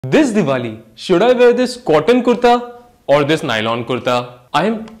This Diwali, should I wear this cotton kurta or this nylon kurta? I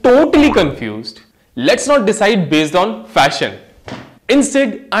am totally confused. Let's not decide based on fashion.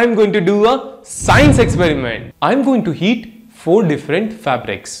 Instead, I am going to do a science experiment. I am going to heat 4 different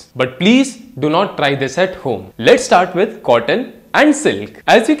fabrics. But please do not try this at home. Let's start with cotton and silk.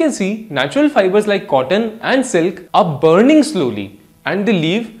 As you can see, natural fibers like cotton and silk are burning slowly and they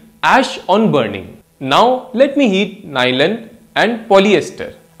leave ash on burning. Now let me heat nylon and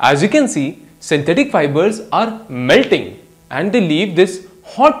polyester. As you can see, synthetic fibers are melting and they leave this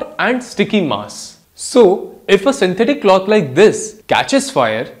hot and sticky mass. So if a synthetic cloth like this catches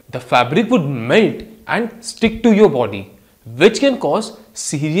fire, the fabric would melt and stick to your body, which can cause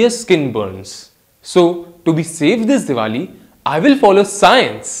serious skin burns. So to be safe this Diwali, I will follow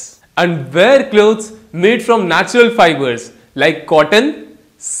science and wear clothes made from natural fibers like cotton,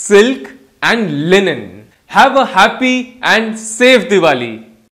 silk and linen. Have a happy and safe Diwali.